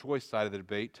pro-choice side of the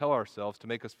debate tell ourselves to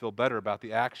make us feel better about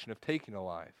the action of taking a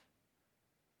life.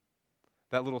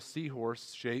 That little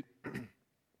seahorse shape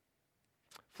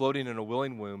floating in a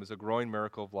willing womb is a growing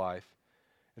miracle of life.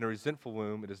 In a resentful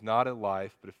womb, it is not a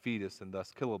life, but a fetus, and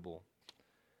thus killable.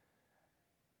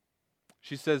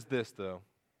 She says this, though.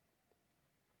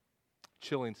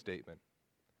 Chilling statement.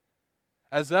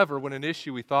 As ever, when an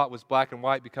issue we thought was black and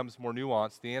white becomes more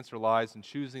nuanced, the answer lies in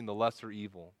choosing the lesser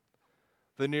evil.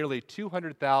 The nearly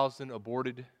 200,000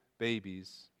 aborted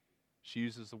babies, she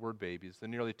uses the word babies, the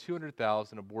nearly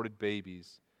 200,000 aborted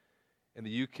babies in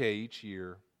the UK each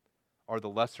year are the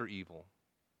lesser evil,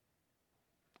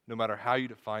 no matter how you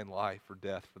define life or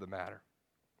death for the matter.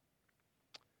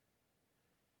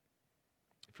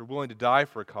 If you're willing to die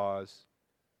for a cause,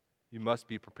 you must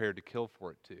be prepared to kill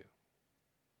for it too.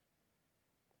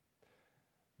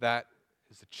 That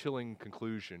is a chilling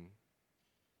conclusion,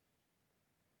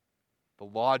 the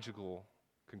logical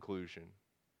conclusion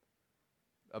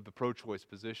of the pro-choice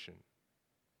position.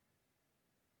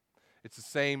 It's the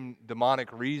same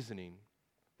demonic reasoning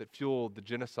that fueled the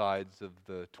genocides of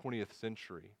the 20th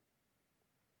century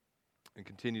and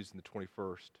continues in the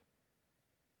 21st.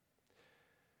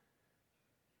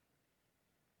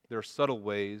 There are subtle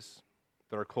ways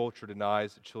that our culture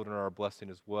denies that children are a blessing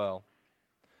as well.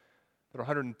 There are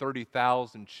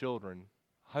 130,000 children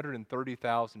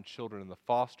in the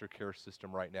foster care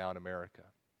system right now in America.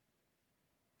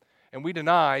 And we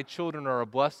deny children are a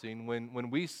blessing when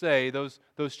we say those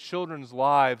children's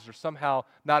lives are somehow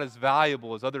not as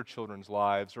valuable as other children's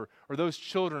lives, or those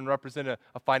children represent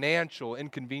a financial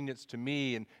inconvenience to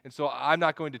me, and so I'm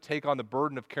not going to take on the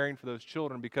burden of caring for those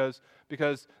children because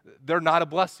they're not a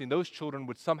blessing. Those children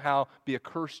would somehow be a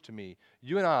curse to me.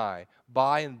 You and I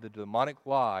buy into the demonic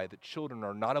lie that children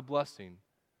are not a blessing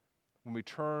when we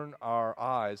turn our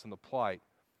eyes on the plight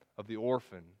of the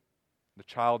orphan, the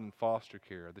child in foster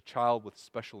care, the child with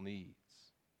special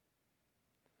needs.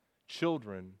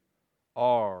 Children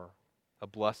are a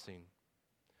blessing.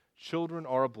 Children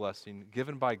are a blessing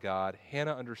given by God.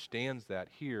 Hannah understands that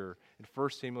here in 1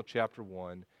 Samuel chapter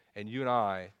 1, and you and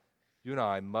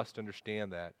I must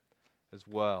understand that as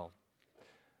well.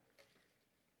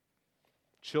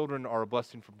 Children are a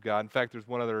blessing from God. In fact, there's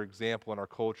one other example in our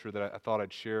culture that I thought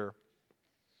I'd share.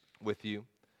 with you.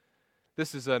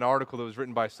 This is an article that was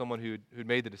written by someone who'd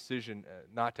made the decision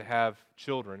not to have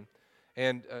children.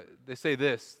 And they say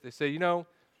this. They say,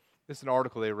 this is an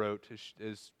article they wrote.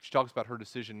 She talks about her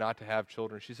decision not to have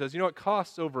children. She says, it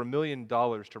costs over $1 million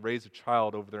to raise a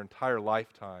child over their entire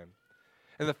lifetime.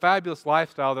 And the fabulous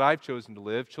lifestyle that I've chosen to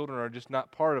live, children are just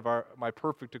not part of my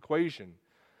perfect equation.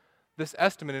 This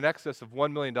estimate in excess of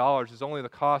 $1 million is only the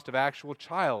cost of actual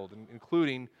child,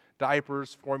 including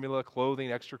diapers, formula, clothing,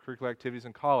 extracurricular activities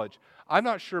in college. I'm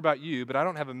not sure about you, but I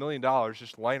don't have $1 million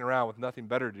just laying around with nothing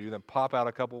better to do than pop out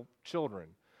a couple children.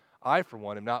 I, for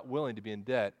one, am not willing to be in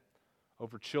debt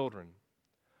over children.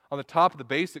 On the top of the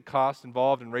basic costs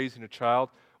involved in raising a child,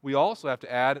 we also have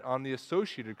to add on the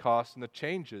associated costs and the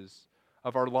changes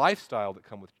of our lifestyle that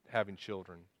come with having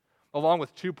children. Along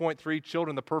with 2.3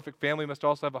 children, the perfect family must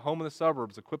also have a home in the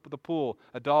suburbs, equipped with a pool,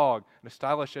 a dog, and a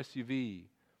stylish SUV.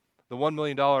 The $1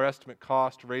 million estimate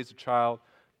cost to raise a child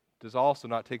does also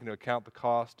not take into account the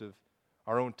cost of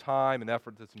our own time and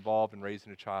effort that's involved in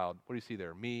raising a child. What do you see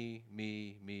there? Me.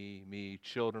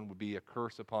 Children would be a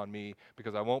curse upon me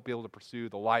because I won't be able to pursue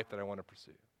the life that I want to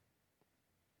pursue.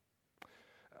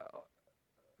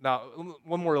 Now,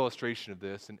 one more illustration of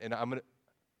this, and I'm going to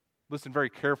listen very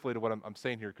carefully to what I'm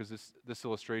saying here because this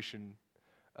illustration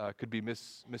could be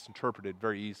misinterpreted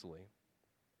very easily.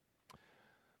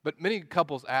 But many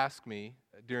couples ask me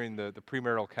during the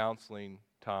premarital counseling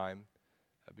time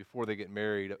before they get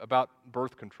married about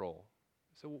birth control.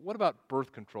 So what about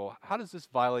birth control? How does this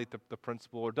violate the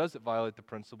principle, or does it violate the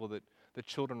principle that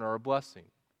children are a blessing?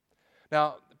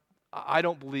 Now, I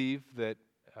don't believe that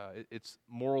it's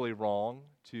morally wrong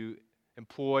to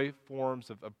employ forms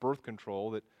of birth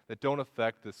control that don't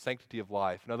affect the sanctity of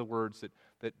life. In other words,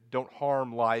 that don't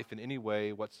harm life in any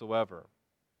way whatsoever.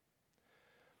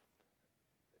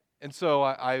 And so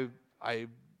I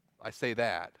say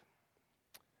that.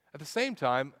 At the same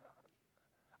time,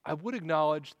 I would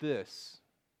acknowledge this,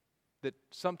 that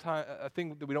sometimes a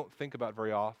thing that we don't think about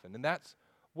very often, and that's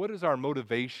what is our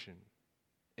motivation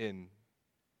in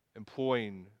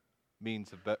employing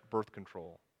means of birth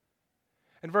control.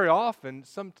 And very often,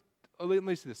 let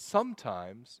me say this,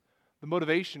 sometimes the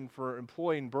motivation for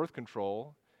employing birth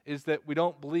control is that we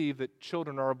don't believe that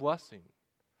children are a blessing.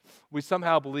 We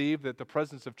somehow believe that the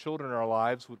presence of children in our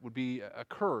lives would be a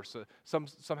curse,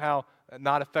 somehow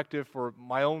not effective for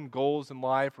my own goals in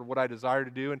life or what I desire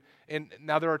to do. And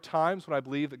now there are times when I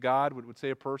believe that God would say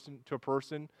to a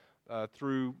person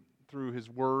through His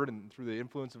Word and through the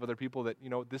influence of other people that,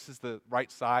 this is the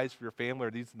right size for your family,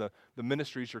 or these are the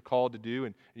ministries you're called to do,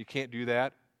 and you can't do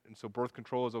that, and so birth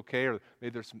control is okay, or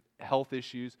maybe there's some health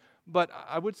issues. But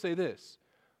I would say this,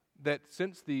 that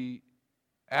since the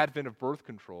advent of birth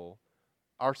control,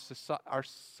 our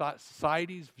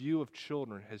society's view of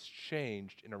children has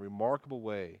changed in a remarkable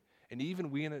way. And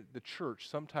even we in the church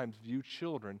sometimes view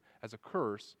children as a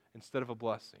curse instead of a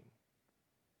blessing.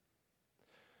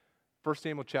 1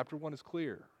 Samuel chapter 1 is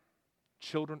clear.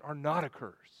 Children are not a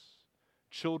curse.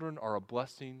 Children are a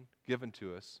blessing given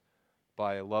to us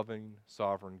by a loving,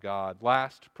 sovereign God.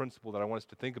 Last principle that I want us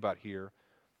to think about here,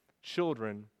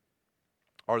 children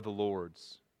are the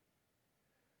Lord's.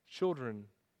 Children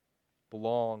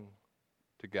belong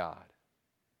to God.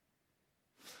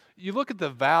 You look at the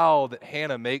vow that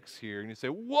Hannah makes here and you say,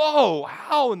 whoa,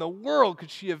 how in the world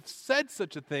could she have said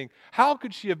such a thing? How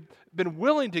could she have been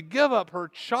willing to give up her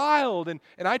child? And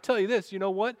I tell you this, you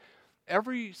know what?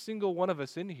 Every single one of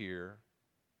us in here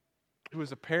who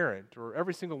is a parent, or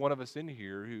every single one of us in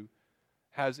here who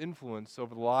has influence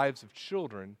over the lives of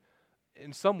children,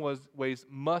 in some ways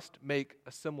must make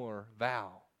a similar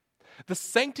vow. The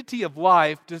sanctity of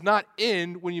life does not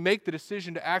end when you make the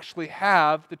decision to actually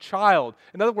have the child.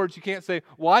 In other words, you can't say,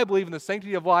 well, I believe in the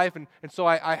sanctity of life, and so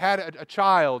I had a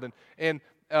child, and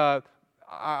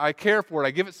I care for it.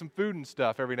 I give it some food and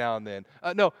stuff every now and then.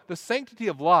 No, the sanctity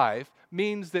of life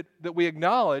means that we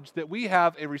acknowledge that we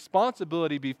have a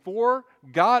responsibility before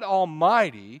God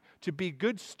Almighty to be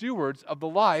good stewards of the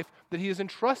life that He has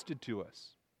entrusted to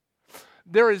us.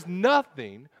 There is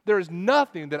nothing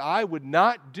that I would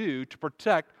not do to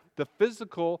protect the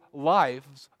physical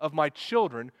lives of my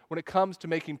children when it comes to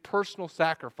making personal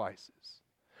sacrifices.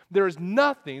 There is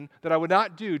nothing that I would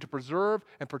not do to preserve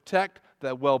and protect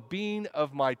the well-being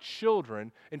of my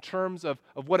children in terms of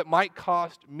what it might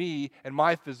cost me and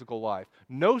my physical life.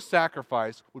 No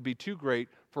sacrifice would be too great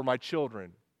for my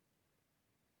children.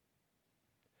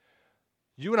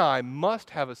 You and I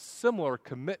must have a similar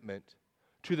commitment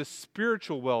to the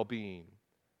spiritual well-being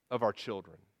of our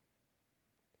children.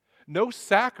 No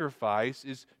sacrifice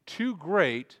is too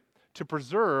great to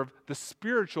preserve the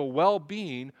spiritual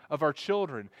well-being of our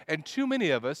children. And too many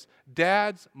of us,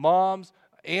 dads, moms,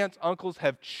 aunts, uncles,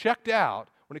 have checked out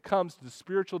when it comes to the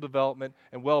spiritual development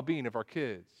and well-being of our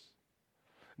kids.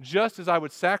 Just as I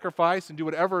would sacrifice and do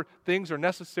whatever things are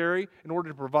necessary in order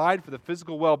to provide for the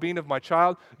physical well-being of my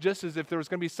child, just as if there was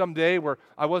going to be some day where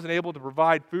I wasn't able to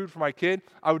provide food for my kid,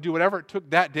 I would do whatever it took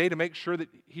that day to make sure that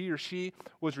he or she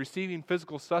was receiving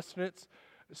physical sustenance,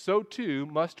 so too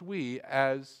must we,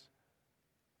 as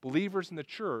believers in the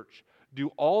church, do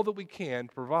all that we can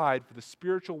to provide for the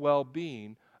spiritual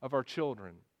well-being of our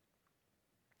children.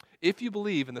 If you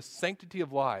believe in the sanctity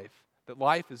of life, that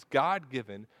life is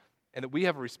God-given, and that we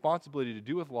have a responsibility to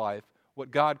do with life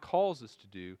what God calls us to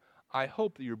do, I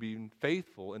hope that you're being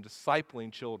faithful in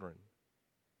discipling children.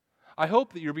 I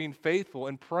hope that you're being faithful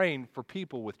in praying for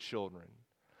people with children.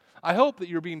 I hope that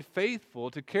you're being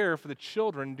faithful to care for the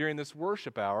children during this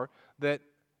worship hour that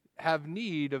have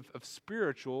need of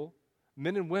spiritual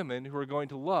men and women who are going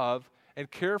to love and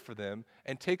care for them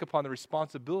and take upon the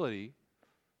responsibility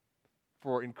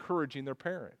for encouraging their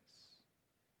parents.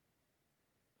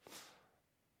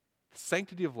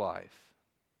 Sanctity of life.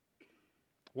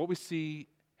 What we see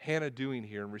Hannah doing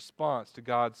here in response to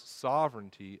God's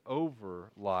sovereignty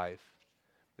over life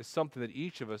is something that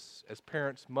each of us as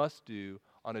parents must do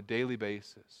on a daily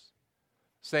basis.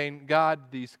 Saying,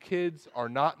 God, these kids are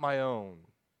not my own.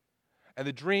 And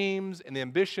the dreams and the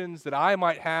ambitions that I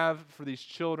might have for these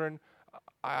children,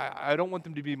 I don't want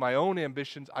them to be my own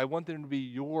ambitions. I want them to be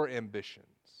your ambitions.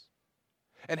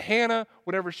 And Hannah,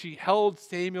 whenever she held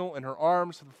Samuel in her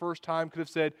arms for the first time, could have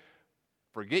said,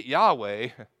 forget Yahweh,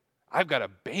 I've got a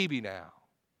baby now.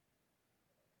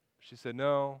 She said,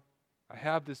 no, I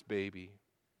have this baby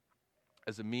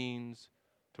as a means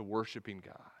to worshiping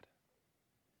God.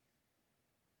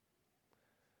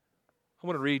 I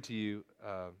want to read to you,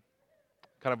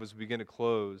 kind of as we begin to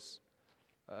close,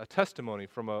 a testimony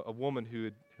from a woman who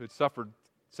had suffered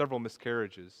several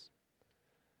miscarriages.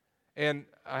 And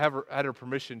I had her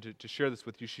permission to share this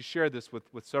with you. She shared this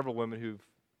with several women who've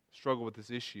struggled with this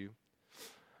issue.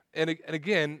 And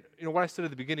again, what I said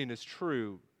at the beginning is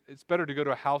true. It's better to go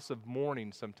to a house of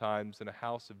mourning sometimes than a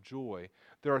house of joy.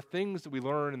 There are things that we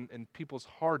learn in people's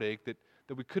heartache that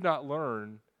we could not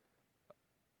learn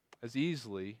as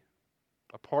easily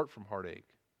apart from heartache.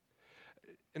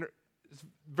 And it's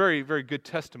very, very good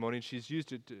testimony, and she's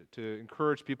used it to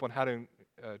encourage people on how to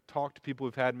talk to people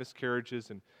who've had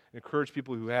miscarriages and encourage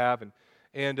people who have.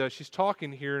 And she's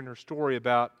talking here in her story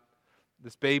about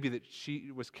this baby that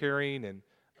she was carrying, and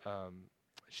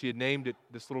she had named it,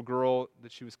 this little girl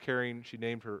that she was carrying, she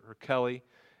named her Kelly.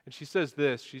 And she says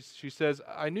this, she says,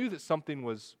 I knew that something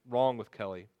was wrong with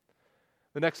Kelly.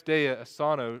 The next day, a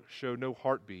sono showed no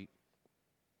heartbeat.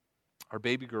 Our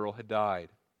baby girl had died.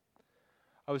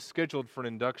 I was scheduled for an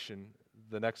induction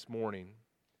the next morning.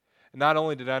 And not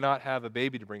only did I not have a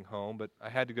baby to bring home, but I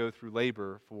had to go through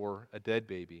labor for a dead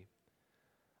baby.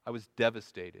 I was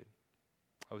devastated.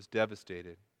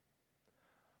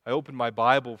 I opened my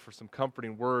Bible for some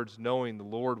comforting words, knowing the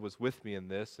Lord was with me in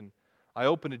this. And I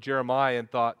opened to Jeremiah and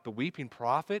thought, the weeping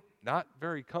prophet? Not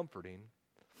very comforting.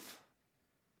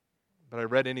 But I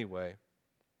read anyway.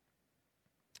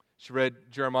 She read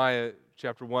Jeremiah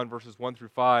chapter 1, verses 1 through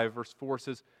 5. Verse 4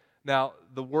 says, now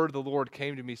the word of the Lord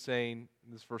came to me saying,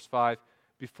 this is verse 5,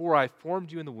 before I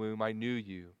formed you in the womb, I knew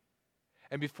you.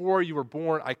 And before you were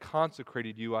born, I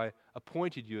consecrated you. I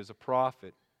appointed you as a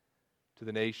prophet to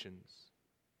the nations.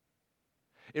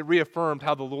 It reaffirmed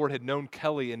how the Lord had known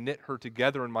Kelly and knit her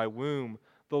together in my womb.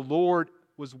 The Lord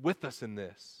was with us in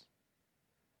this.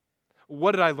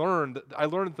 What did I learn? I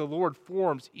learned that the Lord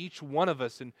forms each one of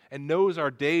us and knows our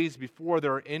days before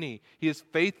there are any. He is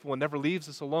faithful and never leaves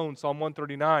us alone, Psalm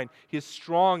 139. He is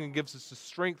strong and gives us the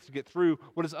strength to get through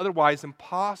what is otherwise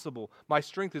impossible. My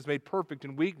strength is made perfect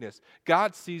in weakness.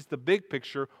 God sees the big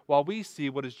picture while we see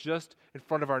what is just in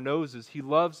front of our noses. He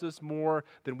loves us more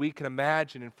than we can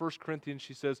imagine. In 1 Corinthians,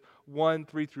 she says, 1,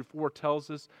 3 through 4 tells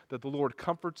us that the Lord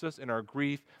comforts us in our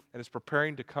grief and is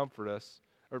preparing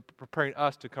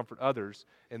us to comfort others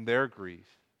in their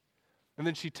grief. And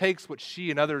then she takes what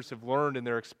she and others have learned in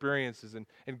their experiences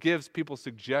and gives people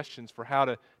suggestions for how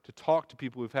to talk to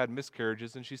people who've had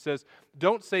miscarriages. And she says,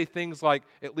 don't say things like,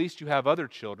 at least you have other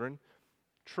children.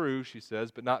 True, she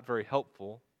says, but not very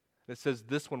helpful. And it says,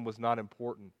 this one was not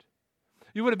important.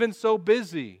 You would have been so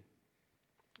busy.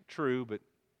 True, but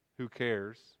who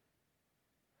cares?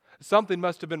 Something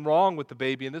must have been wrong with the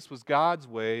baby, and this was God's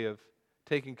way of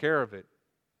taking care of it.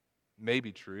 May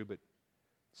be true, but it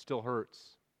still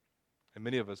hurts. And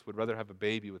many of us would rather have a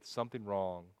baby with something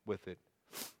wrong with it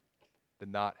than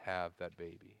not have that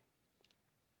baby.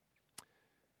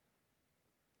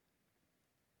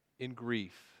 in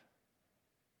grief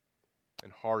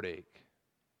and heartache,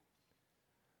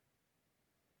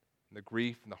 and the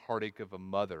grief and the heartache of a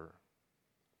mother,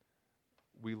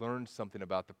 we learn something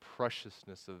about the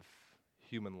preciousness of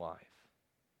human life.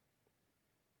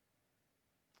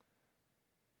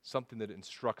 Something that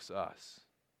instructs us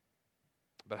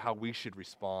about how we should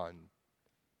respond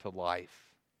to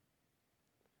life.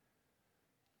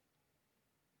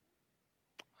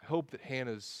 I hope that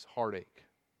Hannah's heartache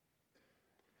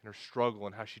and her struggle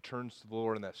and how she turns to the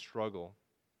Lord in that struggle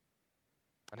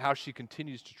and how she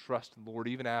continues to trust in the Lord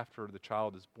even after the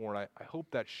child is born, I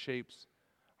hope that shapes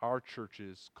our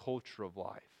church's culture of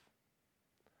life.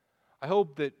 I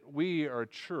hope that we are a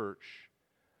church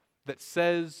that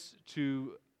says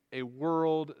to a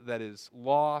world that is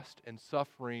lost and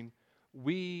suffering,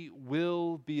 we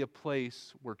will be a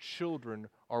place where children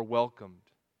are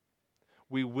welcomed.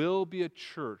 We will be a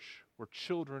church where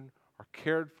children are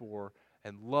cared for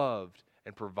and loved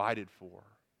and provided for.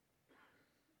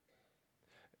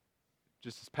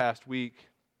 Just this past week,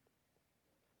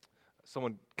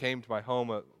 someone came to my home,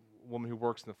 a woman who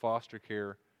works in the foster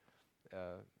care,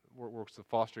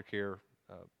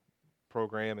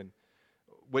 program, and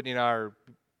Whitney and I are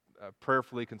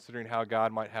prayerfully considering how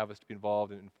God might have us to be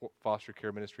involved in foster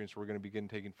care ministry, and so we're going to begin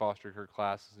taking foster care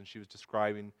classes. And she was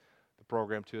describing the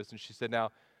program to us, and she said,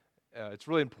 "Now, it's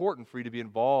really important for you to be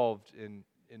involved in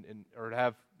or to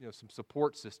have some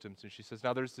support systems." And she says,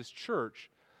 "Now, there's this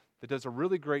church that does a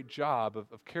really great job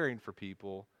of caring for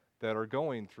people that are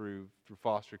going through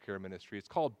foster care ministry. It's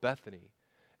called Bethany."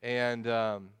 And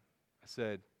I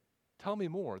said, "Tell me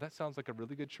more. That sounds like a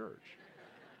really good church."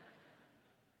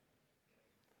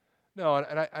 No,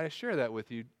 and I share that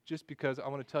with you just because I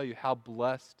want to tell you how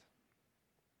blessed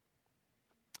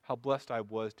I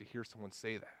was to hear someone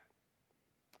say that.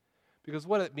 Because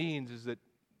what it means is that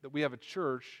we have a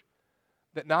church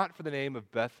that not for the name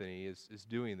of Bethany is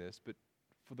doing this, but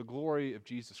for the glory of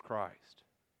Jesus Christ.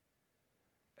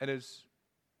 And as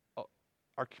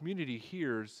our community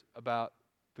hears about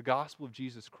the gospel of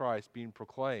Jesus Christ being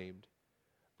proclaimed,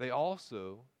 they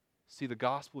also see the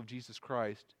gospel of Jesus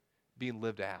Christ being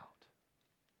lived out.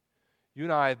 You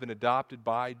and I have been adopted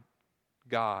by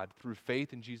God through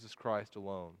faith in Jesus Christ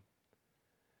alone.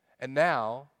 And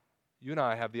now, you and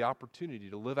I have the opportunity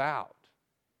to live out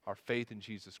our faith in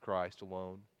Jesus Christ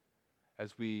alone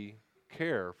as we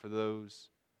care for those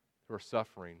who are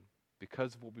suffering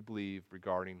because of what we believe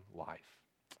regarding life.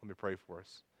 Let me pray for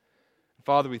us.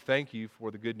 Father, we thank you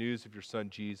for the good news of your Son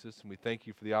Jesus, and we thank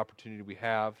you for the opportunity we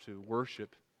have to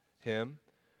worship him.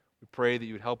 We pray that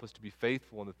you would help us to be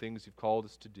faithful in the things you've called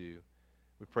us to do.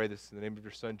 We pray this in the name of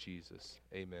your Son Jesus.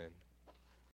 Amen.